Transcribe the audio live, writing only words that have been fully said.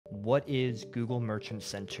What is Google Merchant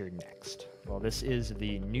Center next? Well, this is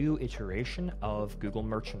the new iteration of Google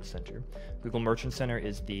Merchant Center. Google Merchant Center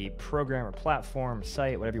is the program or platform,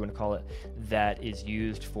 site, whatever you want to call it, that is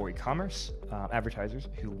used for e-commerce advertisers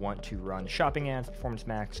who want to run shopping ads, Performance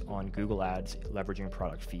Max on Google Ads, leveraging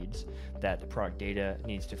product feeds. That product data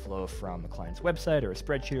needs to flow from a client's website or a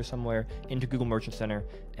spreadsheet or somewhere into Google Merchant Center,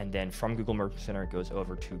 and then from Google Merchant Center it goes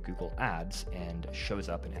over to Google Ads and shows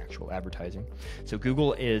up in actual advertising. So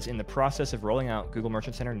Google is in the process of rolling out Google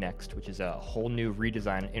Merchant Center Next, which is a whole new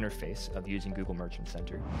redesign interface of using Google Merchant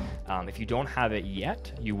Center. If you don't have it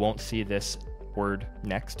yet, you won't see this word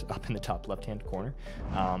next up in the top left-hand corner.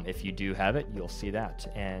 If you do have it, you'll see that.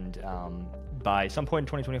 And by some point in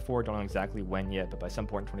 2024, don't know exactly when yet, but by some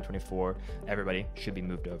point in 2024, everybody should be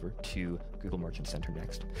moved over to Google Merchant Center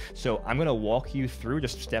Next. So I'm going to walk you through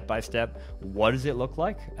just step by step, what does it look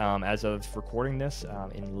like as of recording this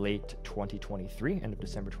in late 2023, end of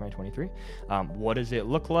December 2023. What does it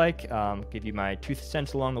look like? Give you my 2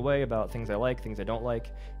 cents along the way about things I like, things I don't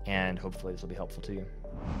like, and hopefully this will be helpful to you.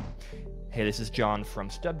 Hey, this is John from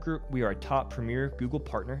StubGroup. We are a top premier Google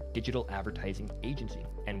partner digital advertising agency,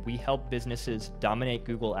 and we help businesses dominate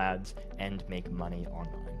Google Ads and make money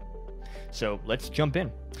online. So let's jump in.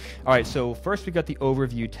 All right, so first we got the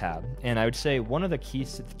overview tab, and I would say one of the key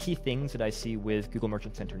things that I see with Google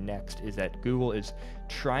Merchant Center Next is that Google is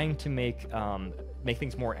trying to make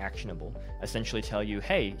things more actionable. Essentially tell you,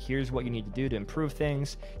 hey, here's what you need to do to improve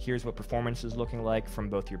things. Here's what performance is looking like from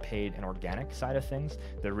both your paid and organic side of things.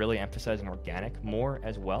 They're really emphasizing organic more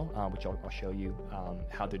as well, which I'll show you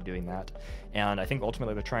how they're doing that. And I think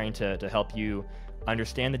ultimately they're trying to help you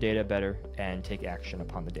understand the data better and take action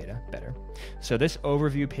upon the data better. So this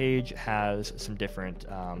overview page has some different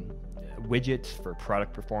widgets for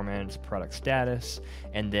product performance, product status,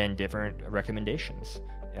 and then different recommendations.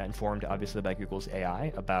 Informed obviously by Google's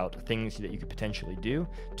AI about things that you could potentially do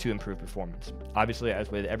to improve performance. Obviously, as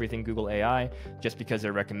with everything Google AI, just because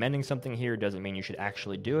they're recommending something here doesn't mean you should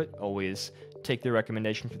actually do it. Always take their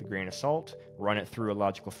recommendation with a grain of salt, run it through a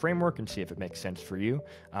logical framework and see if it makes sense for you.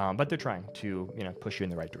 But they're trying to push you in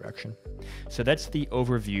the right direction. So that's the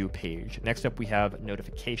overview page. Next up we have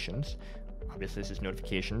notifications. Obviously, this is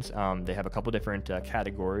notifications. They have a couple different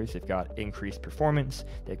categories. They've got increased performance.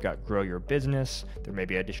 They've got grow your business. There may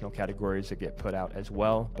be additional categories that get put out as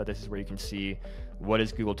well, but this is where you can see what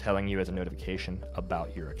is Google telling you as a notification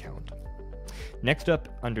about your account. Next up,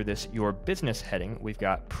 under this Your Business heading, we've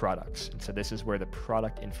got products. And so this is where the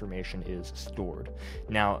product information is stored.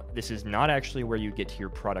 Now, this is not actually where you get to your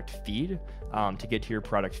product feed. To get to your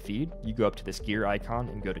product feed, you go up to this gear icon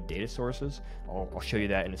and go to data sources. I'll show you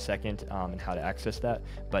that in a second and how to access that.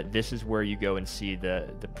 But this is where you go and see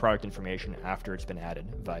the product information after it's been added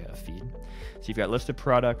via a feed. So you've got list of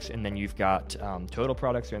products, and then you've got total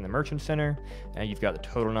products that are in the Merchant Center, and you've got the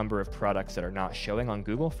total number of products that are not showing on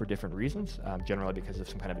Google for different reasons. Generally because of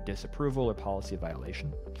some kind of a disapproval or policy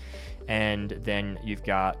violation. And then you've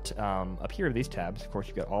got up here these tabs, of course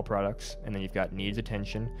you've got all products, and then you've got needs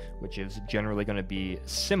attention, which is generally going to be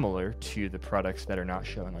similar to the products that are not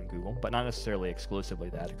showing on Google, but not necessarily exclusively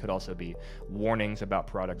that. It could also be warnings about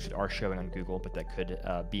products that are showing on Google, but that could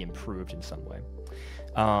be improved in some way.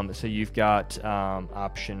 So you've got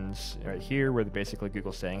options right here where basically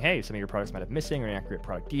Google's saying, hey, some of your products might have missing or inaccurate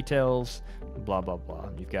product details, blah, blah, blah.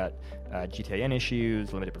 You've got GTIN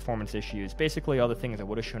issues, limited performance issues, basically all the things that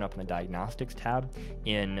would have shown up in the diagnostics tab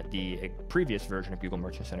in the previous version of Google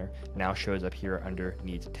Merchant Center now shows up here under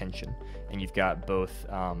needs attention. And you've got both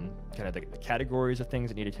kind of the categories of things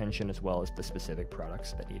that need attention as well as the specific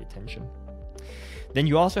products that need attention. Then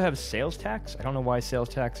you also have sales tax. I don't know why sales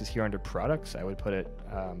tax is here under products. I would put it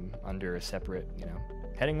under a separate,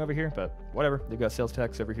 heading over here, but whatever. They've got sales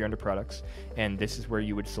tax over here under products, and this is where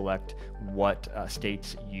you would select what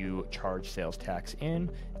states you charge sales tax in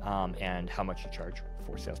and how much you charge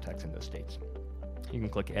for sales tax in those states. You can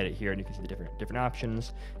click edit here and you can see the different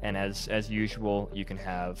options, and as usual you can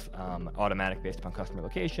have automatic based upon customer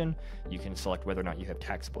location. You can select whether or not you have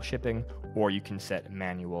taxable shipping, or you can set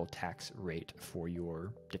manual tax rate for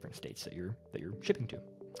your different states that you're shipping to.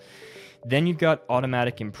 Then you've got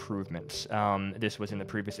automatic improvements. This was in the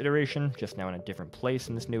previous iteration, just now in a different place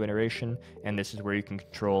in this new iteration, and this is where you can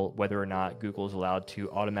control whether or not Google is allowed to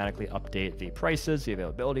automatically update the prices, the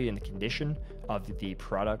availability, and the condition of the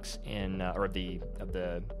products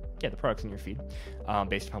the products in your feed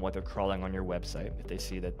based upon what they're crawling on your website. If they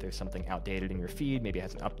see that there's something outdated in your feed, maybe it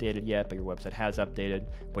hasn't updated yet, but your website has updated,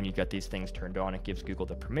 when you've got these things turned on, it gives Google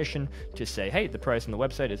the permission to say, hey, the price on the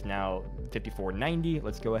website is now $54.90.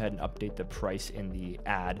 Let's go ahead and update the price in the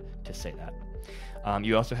ad to say that.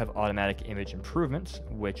 You also have automatic image improvements,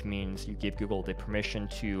 which means you give Google the permission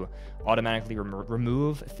to automatically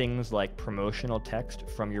remove things like promotional text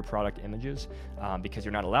from your product images, because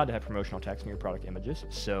you're not allowed to have promotional text in your product images.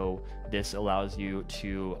 So this allows you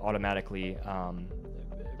to automatically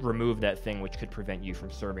remove that thing which could prevent you from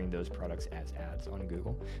serving those products as ads on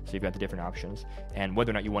Google. So you've got the different options, and whether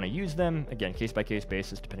or not you want to use them, again, case-by-case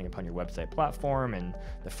basis, depending upon your website platform and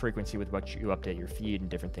the frequency with which you update your feed and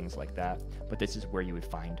different things like that. But this is where you would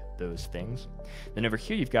find those things. Then over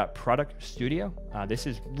here, you've got Product Studio. This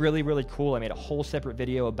is really, really cool. I made a whole separate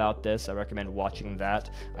video about this. I recommend watching that.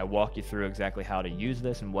 I walk you through exactly how to use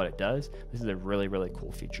this and what it does. This is a really, really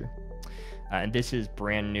cool feature. And this is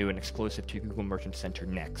brand new and exclusive to Google Merchant Center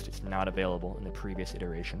Next. It's not available in the previous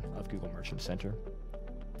iteration of Google Merchant Center.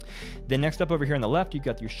 Then next up over here on the left, you've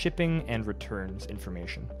got your shipping and returns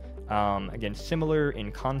information. Again, similar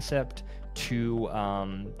in concept to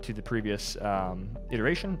the previous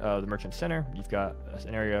iteration of the Merchant Center. You've got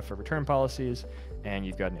an area for return policies, and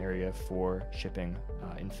you've got an area for shipping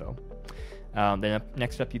info. Then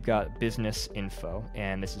next up, you've got business info,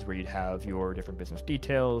 and this is where you'd have your different business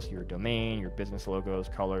details, your domain, your business logos,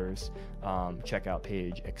 colors, checkout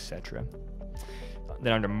page, etc.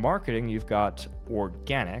 Then under marketing, you've got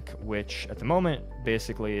organic, which at the moment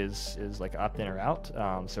basically is like opt-in or out.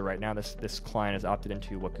 So right now, this client is opted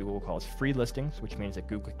into what Google calls free listings, which means that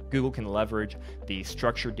Google can leverage the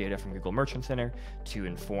structured data from Google Merchant Center to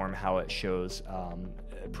inform how it shows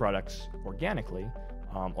products organically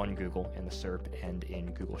on Google in the SERP and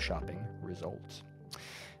in Google Shopping results.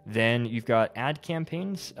 Then you've got ad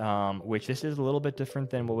campaigns, which this is a little bit different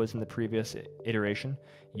than what was in the previous iteration.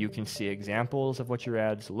 You can see examples of what your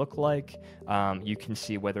ads look like. You can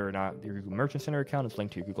see whether or not your Google Merchant Center account is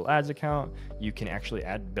linked to your Google Ads account. You can actually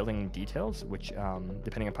add billing details, which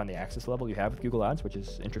depending upon the access level you have with Google Ads, which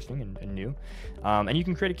is interesting and new. And you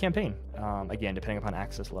can create a campaign, again, depending upon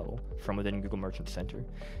access level from within Google Merchant Center.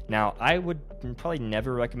 Now, I would probably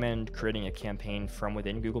never recommend creating a campaign from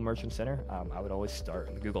within Google Merchant Center. I would always start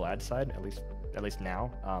on the Google Ads side, at least now.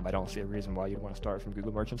 I don't see a reason why you'd want to start from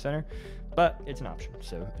Google Merchant Center, but it's an option,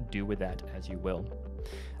 so do with that as you will.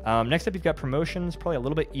 Next up, you've got promotions. Probably a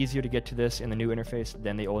little bit easier to get to this in the new interface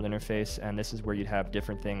than the old interface, and this is where you'd have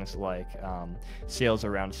different things like sales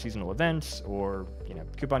around seasonal events, or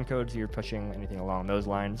coupon codes you're pushing, anything along those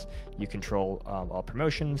lines. You control all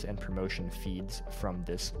promotions and promotion feeds from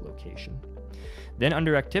this location. Then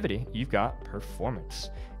under activity, you've got performance.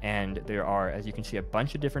 And there are, as you can see, a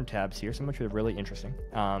bunch of different tabs here, some of which are really interesting.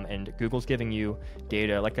 And Google's giving you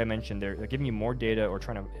data, like I mentioned, they're giving you more data, or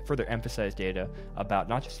trying to further emphasize data about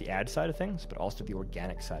not just the ad side of things, but also the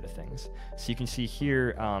organic side of things. So you can see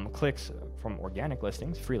here clicks from organic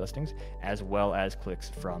listings, free listings, as well as clicks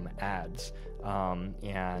from ads.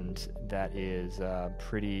 And that is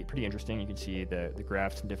pretty interesting. You can see the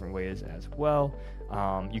graphs in different ways as well.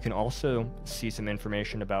 You can also see some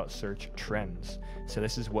information about search trends. So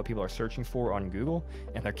this is what people are searching for on Google,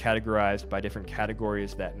 and they're categorized by different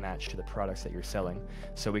categories that match to the products that you're selling.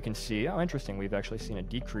 So we can see, oh, interesting, we've actually seen a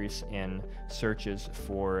decrease in searches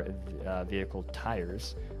for vehicle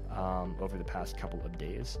tires over the past couple of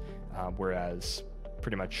days, whereas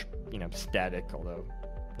pretty much static, although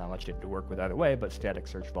not much to work with either way, but static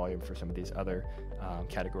search volume for some of these other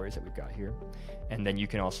categories that we've got here. And then you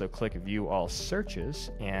can also click View All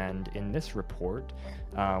Searches, and in this report,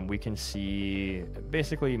 we can see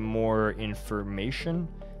basically more information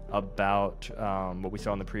about what we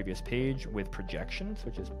saw on the previous page with projections,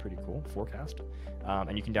 which is pretty cool, forecast.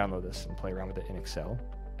 And you can download this and play around with it in Excel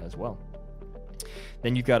as well.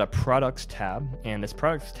 Then you've got a Products tab, and this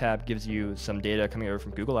Products tab gives you some data coming over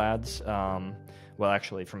from Google Ads, well,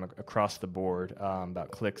 actually from across the board,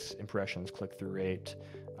 about clicks, impressions, click-through rate,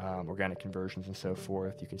 organic conversions, and so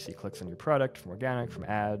forth. You can see clicks on your product from organic, from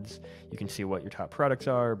ads. You can see what your top products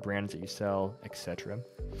are, brands that you sell, etc.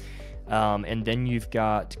 And then you've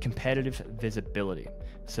got competitive visibility.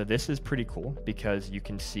 So this is pretty cool because you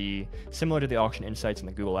can see, similar to the auction insights on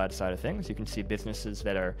the Google Ads side of things, you can see businesses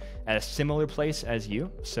that are at a similar place as you,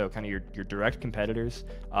 so kind of your direct competitors,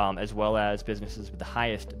 as well as businesses with the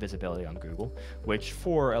highest visibility on Google, which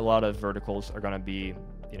for a lot of verticals are going to be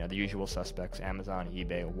the usual suspects: Amazon,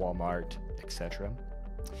 eBay, Walmart, etc.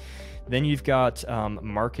 Then you've got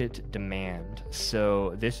market demand.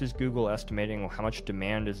 So this is Google estimating how much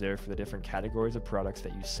demand is there for the different categories of products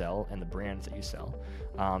that you sell and the brands that you sell.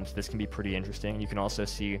 So this can be pretty interesting. You can also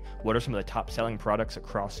see what are some of the top selling products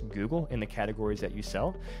across Google in the categories that you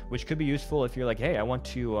sell, which could be useful if you're like, hey, I want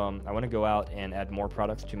to go out and add more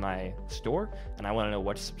products to my store, and I want to know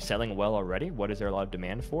what's selling well already. What is there a lot of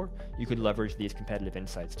demand for? You could leverage these competitive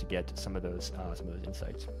insights to get some of those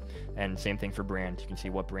insights. And same thing for brands. You can see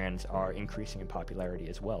what brands are increasing in popularity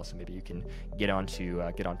as well. So maybe you can get onto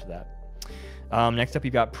that. Next up,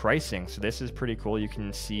 you've got pricing. So this is pretty cool. You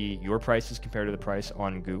can see your prices compared to the price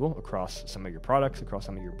on Google across some of your products, across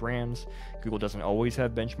some of your brands. Google doesn't always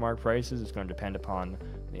have benchmark prices. It's going to depend upon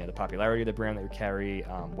the popularity of the brand that you carry,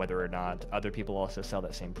 whether or not other people also sell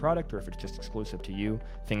that same product, or if it's just exclusive to you,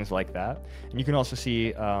 things like that. And you can also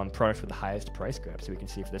see products with the highest price gap. So we can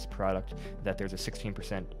see for this product that there's a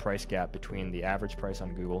 16% price gap between the average price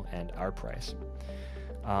on Google and our price.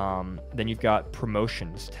 Then you've got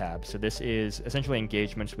promotions tab. So this is essentially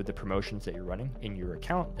engagements with the promotions that you're running in your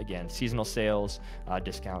account. Again, seasonal sales,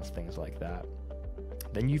 discounts, things like that.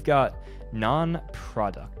 Then you've got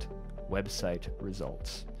non-product website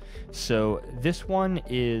results. So this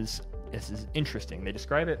is interesting. They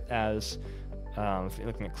describe it as, if you're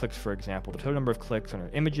looking at clicks, for example, the total number of clicks on your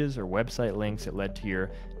images or website links that led to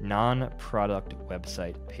your non-product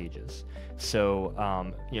website pages.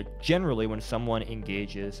 So generally when someone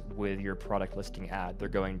engages with your product listing ad, they're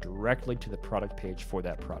going directly to the product page for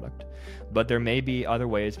that product. But there may be other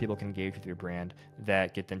ways people can engage with your brand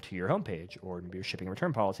that get them to your homepage, or maybe your shipping and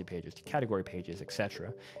return policy pages, to category pages,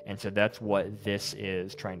 etc. And so that's what this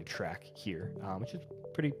is trying to track here, which is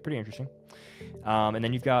pretty interesting. And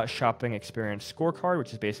then you've got shopping experience scorecard,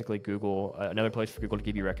 which is basically Google, another place for Google to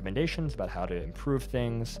give you recommendations about how to improve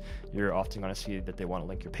things. You're often going to see that they want to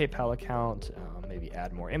link your PayPal account, maybe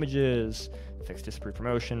add more images, fix disapproved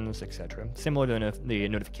promotions, etc. Similar to the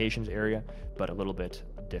notifications area, but a little bit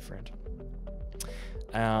different.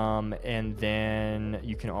 And then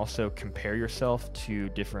you can also compare yourself to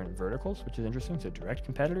different verticals, which is interesting. So direct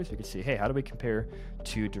competitors, you can see, hey, how do we compare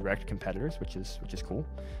to direct competitors, which is cool,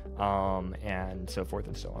 and so forth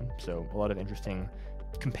and so on. So a lot of interesting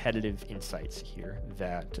competitive insights here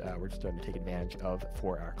that we're starting to take advantage of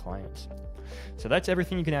for our clients. So that's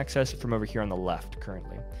everything you can access from over here on the left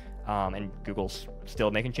currently. And Google's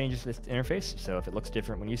still making changes to this interface. So if it looks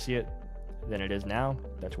different when you see it than it is now,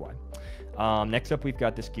 that's why. Next up, we've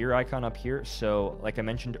got this gear icon up here. So like I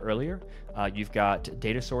mentioned earlier, you've got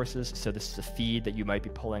data sources. So this is a feed that you might be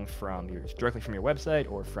pulling directly from your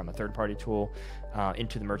website or from a third-party tool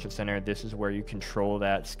into the Merchant Center. This is where you control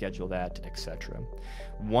that, schedule that, etc.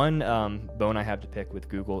 One bone I have to pick with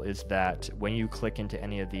Google is that when you click into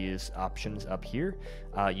any of these options up here,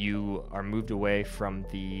 you are moved away from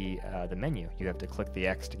the menu. You have to click the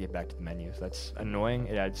X to get back to the menu. So that's annoying.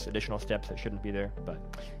 It adds additional steps that shouldn't be there, but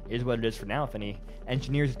it is what it is for now. If any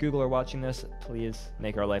engineers at Google are watching this, please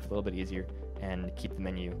make our life a little bit easier and keep the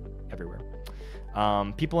menu everywhere.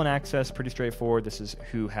 People and access, pretty straightforward. This is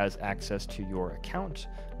who has access to your account.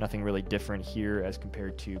 Nothing really different here as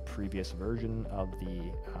compared to previous version of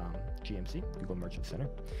the GMC, Google Merchant Center.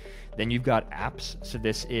 Then you've got apps. So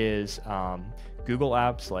this is Google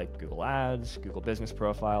apps like Google Ads, Google Business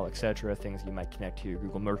Profile, etc. Things you might connect to your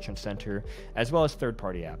Google Merchant Center, as well as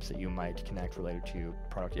third-party apps that you might connect related to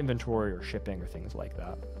product inventory or shipping or things like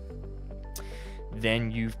that.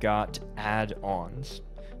 Then you've got add-ons.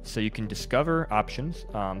 So you can discover options.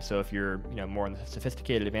 So if you're more on the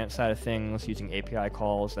sophisticated advanced side of things, using API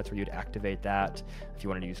calls, that's where you'd activate that. If you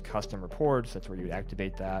wanted to use custom reports, that's where you'd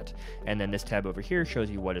activate that. And then this tab over here shows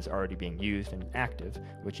you what is already being used and active,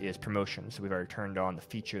 which is promotions. So we've already turned on the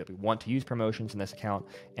feature that we want to use promotions in this account,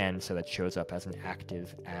 and so that shows up as an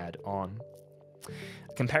active add-on.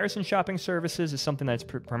 Comparison shopping services is something that's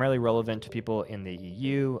primarily relevant to people in the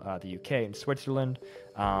EU, the UK, and Switzerland.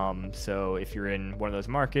 So if you're in one of those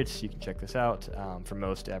markets, you can check this out. For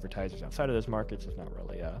most advertisers outside of those markets, it's not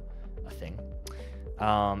really a thing.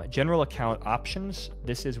 General account options.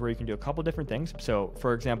 This is where you can do a couple different things. So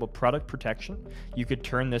for example, product protection, you could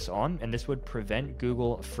turn this on, and this would prevent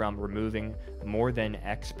Google from removing more than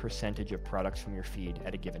X percentage of products from your feed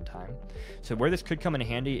at a given time. So where this could come in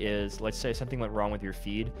handy is, let's say something went wrong with your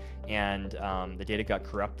feed and the data got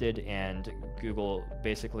corrupted, and Google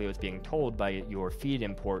basically was being told by your feed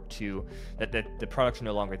import that the products are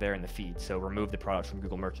no longer there in the feed, so remove the products from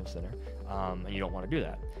Google Merchant Center, and you don't want to do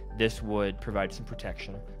that. This would provide some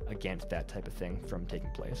protection against that type of thing from taking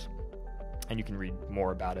place. and you can read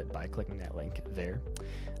more about it by clicking that link there.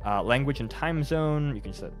 Language and time zone, you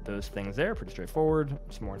can set those things there, pretty straightforward.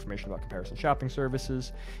 Some more information about comparison shopping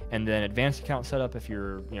services, and then advanced account setup if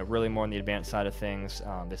you're really more on the advanced side of things.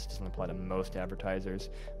 This doesn't apply to most advertisers,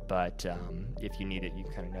 but if you need it, you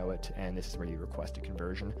kind of know it, and this is where you request a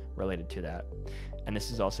conversion related to that. And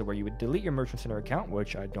this is also where you would delete your Merchant Center account,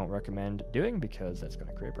 which I don't recommend doing because that's going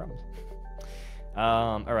to create problems.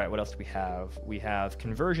 All right, what else do we have? We have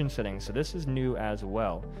conversion settings. So this is new as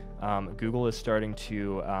well. Google is starting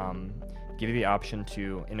to give you the option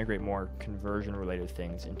to integrate more conversion-related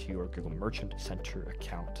things into your Google Merchant Center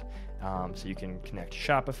account. So you can connect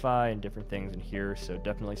Shopify and different things in here. So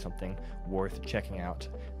definitely something worth checking out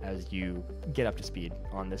as you get up to speed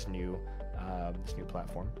on this new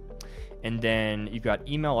platform. And then you've got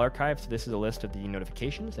email archive. So this is a list of the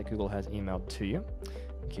notifications that Google has emailed to you,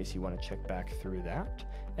 in case you want to check back through that.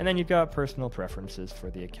 And then you've got personal preferences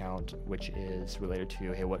for the account, which is related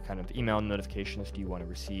to, hey, what kind of email notifications do you want to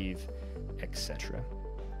receive, etc.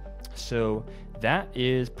 So that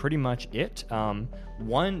is pretty much it.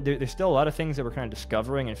 There's still a lot of things that we're kind of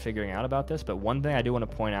discovering and figuring out about this, but one thing I do want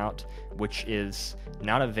to point out, which is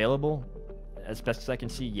not available as best as I can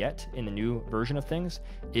see yet in the new version of things,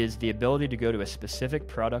 is the ability to go to a specific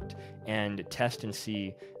product and test and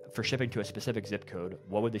see, for shipping to a specific zip code,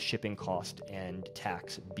 what would the shipping cost and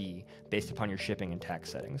tax be based upon your shipping and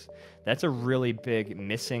tax settings? That's a really big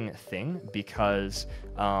missing thing because,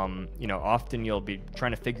 often you'll be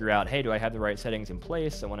trying to figure out, hey, do I have the right settings in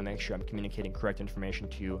place? I want to make sure I'm communicating correct information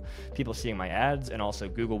to people seeing my ads, and also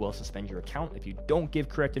Google will suspend your account if you don't give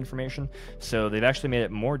correct information. So they've actually made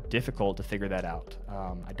it more difficult to figure that out.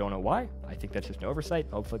 I don't know why. I think that's just an oversight.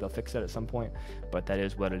 Hopefully they'll fix that at some point, but that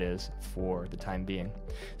is what it is for the time being.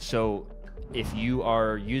 So if you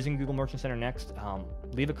are using Google Merchant Center next,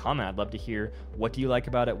 leave a comment. I'd love to hear, what do you like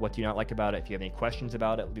about it? What do you not like about it? If you have any questions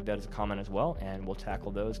about it, leave that as a comment as well, and we'll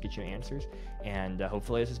tackle those, get you answers, and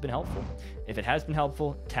hopefully this has been helpful. If it has been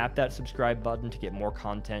helpful, tap that subscribe button to get more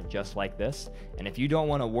content just like this. And if you don't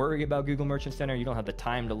want to worry about Google Merchant Center, you don't have the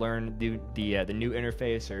time to learn the new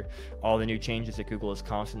interface or all the new changes that Google is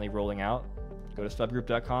constantly rolling out, go to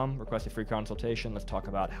StubGroup.com, request a free consultation. Let's talk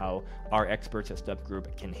about how our experts at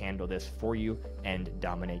StubGroup can handle this for you and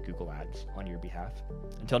dominate Google Ads on your behalf.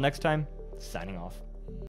 Until next time, signing off.